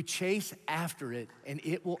 you chase after it and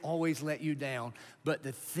it will always let you down. But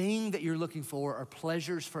the thing that you're looking for are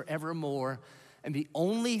pleasures forevermore. And the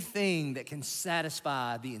only thing that can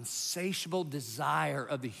satisfy the insatiable desire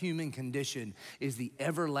of the human condition is the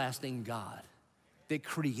everlasting God that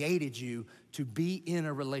created you to be in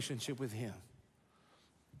a relationship with him.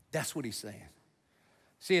 That's what he's saying.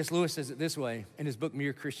 C.S. Lewis says it this way in his book,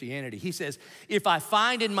 Mere Christianity. He says, if I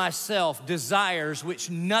find in myself desires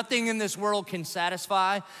which nothing in this world can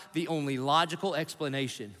satisfy, the only logical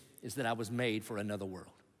explanation is that I was made for another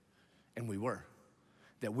world. And we were.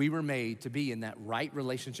 That we were made to be in that right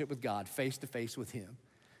relationship with God, face to face with him.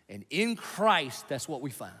 And in Christ, that's what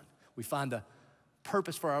we find. We find the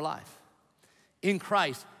purpose for our life. In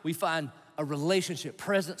Christ, we find a relationship,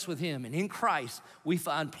 presence with him. And in Christ, we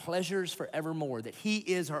find pleasures forevermore, that he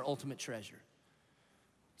is our ultimate treasure.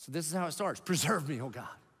 So this is how it starts. Preserve me, oh God.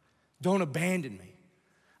 Don't abandon me.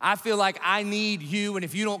 I feel like I need you, and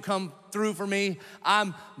if you don't come through for me,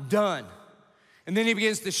 I'm done. And then he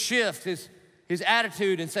begins to shift his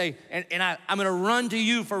attitude and say, I'm gonna run to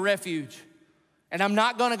you for refuge. And I'm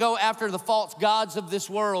not gonna go after the false gods of this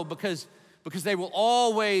world because they will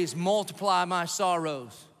always multiply my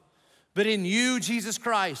sorrows. But in you, Jesus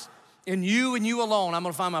Christ, in you and you alone, I'm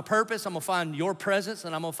gonna find my purpose, I'm gonna find your presence,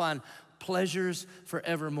 and I'm gonna find pleasures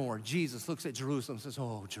forevermore. Jesus looks at Jerusalem and says,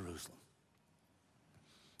 oh, Jerusalem,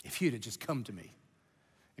 if you'd have just come to me,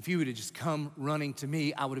 if you would have just come running to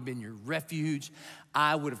me, I would have been your refuge.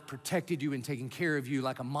 I would have protected you and taken care of you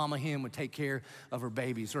like a mama hen would take care of her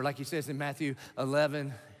babies. Or like he says in Matthew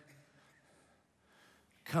 11,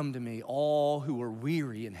 come to me, all who are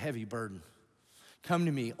weary and heavy burdened. Come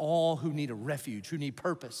to me, all who need a refuge, who need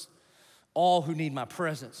purpose, all who need my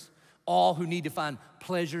presence, all who need to find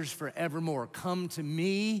pleasures forevermore. Come to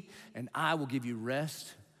me, and I will give you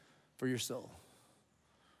rest for your soul.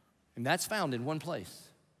 And that's found in one place.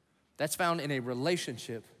 That's found in a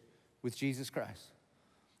relationship with Jesus Christ.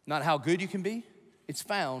 Not how good you can be. It's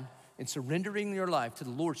found in surrendering your life to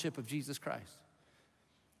the lordship of Jesus Christ.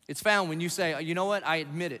 It's found when you say, you know what, I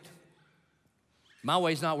admit it. My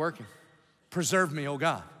way's not working. Preserve me, oh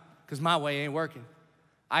God, because my way ain't working.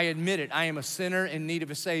 I admit it, I am a sinner in need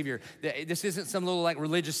of a Savior. This isn't some little like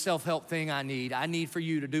religious self-help thing I need. I need for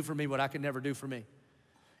you to do for me what I could never do for me.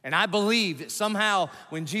 And I believe that somehow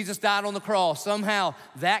when Jesus died on the cross, somehow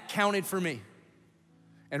that counted for me.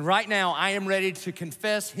 And right now I am ready to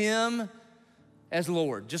confess him as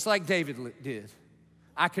Lord, just like David did.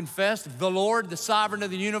 I confess the Lord, the sovereign of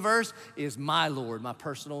the universe, is my Lord, my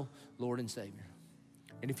personal Lord and Savior.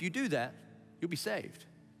 And if you do that, you'll be saved.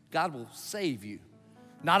 God will save you.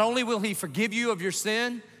 Not only will he forgive you of your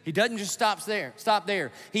sin, he doesn't just stop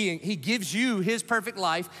there. He gives you his perfect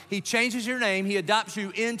life. He changes your name. He adopts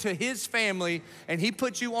you into his family, and he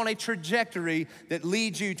puts you on a trajectory that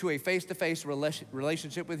leads you to a face-to-face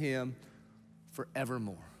relationship with him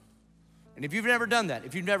forevermore. And if you've never done that,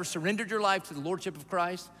 if you've never surrendered your life to the lordship of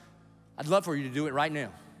Christ, I'd love for you to do it right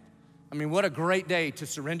now. I mean, what a great day to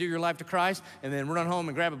surrender your life to Christ and then run home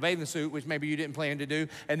and grab a bathing suit, which maybe you didn't plan to do,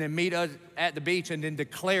 and then meet us at the beach and then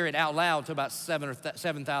declare it out loud to about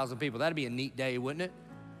 7,000 people. That'd be a neat day, wouldn't it?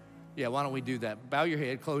 Yeah, why don't we do that? Bow your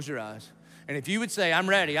head, close your eyes. And if you would say, I'm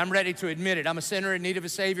ready to admit it. I'm a sinner in need of a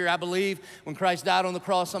Savior. I believe when Christ died on the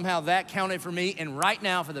cross, somehow that counted for me. And right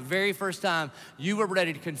now, for the very first time, you are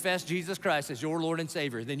ready to confess Jesus Christ as your Lord and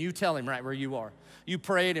Savior. Then you tell him right where you are. You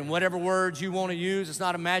pray it in whatever words you want to use. It's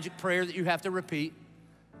not a magic prayer that you have to repeat.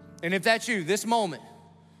 And if that's you, this moment,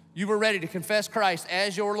 you were ready to confess Christ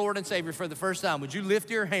as your Lord and Savior for the first time, would you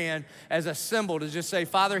lift your hand as a symbol to just say,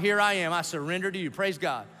 Father, here I am. I surrender to you. Praise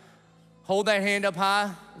God. Hold that hand up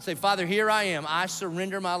high and say, Father, here I am. I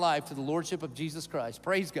surrender my life to the lordship of Jesus Christ.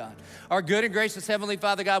 Praise God. Our good and gracious Heavenly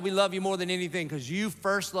Father, God, we love you more than anything because you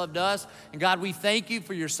first loved us. And God, we thank you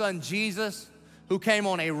for your son, Jesus, who came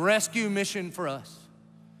on a rescue mission for us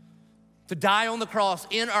to die on the cross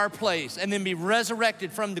in our place and then be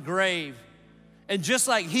resurrected from the grave. And just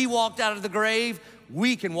like he walked out of the grave,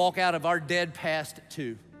 we can walk out of our dead past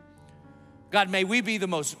too. God, may we be the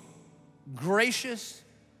most gracious,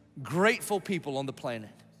 grateful people on the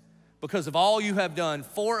planet because of all you have done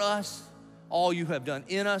for us, all you have done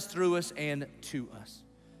in us, through us, and to us.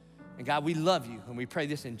 And God, we love you, and we pray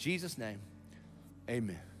this in Jesus' name,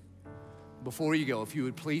 amen. Before you go, if you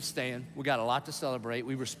would please stand. We got a lot to celebrate.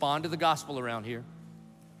 We respond to the gospel around here,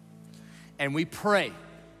 and we pray.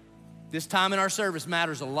 This time in our service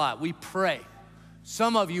matters a lot. We pray.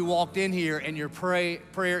 Some of you walked in here, and your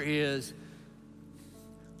prayer is,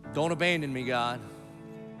 don't abandon me, God.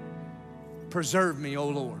 Preserve me, oh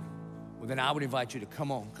Lord. Well, then I would invite you to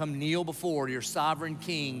come kneel before your sovereign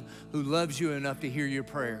King who loves you enough to hear your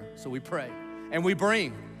prayer. So we pray, and we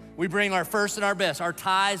bring our first and our best, our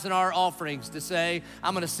tithes and our offerings to say,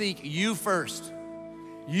 I'm gonna seek you first,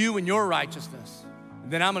 you and your righteousness.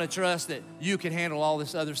 And then I'm gonna trust that you can handle all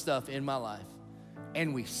this other stuff in my life.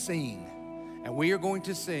 And we sing. And we are going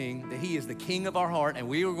to sing that he is the king of our heart, and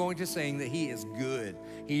we are going to sing that he is good.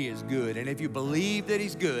 He is good. And if you believe that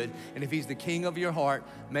he's good, and if he's the king of your heart,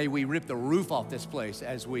 may we rip the roof off this place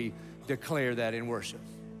as we declare that in worship.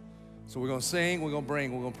 So we're going to sing, we're going to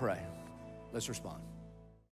bring, we're going to pray. Let's respond.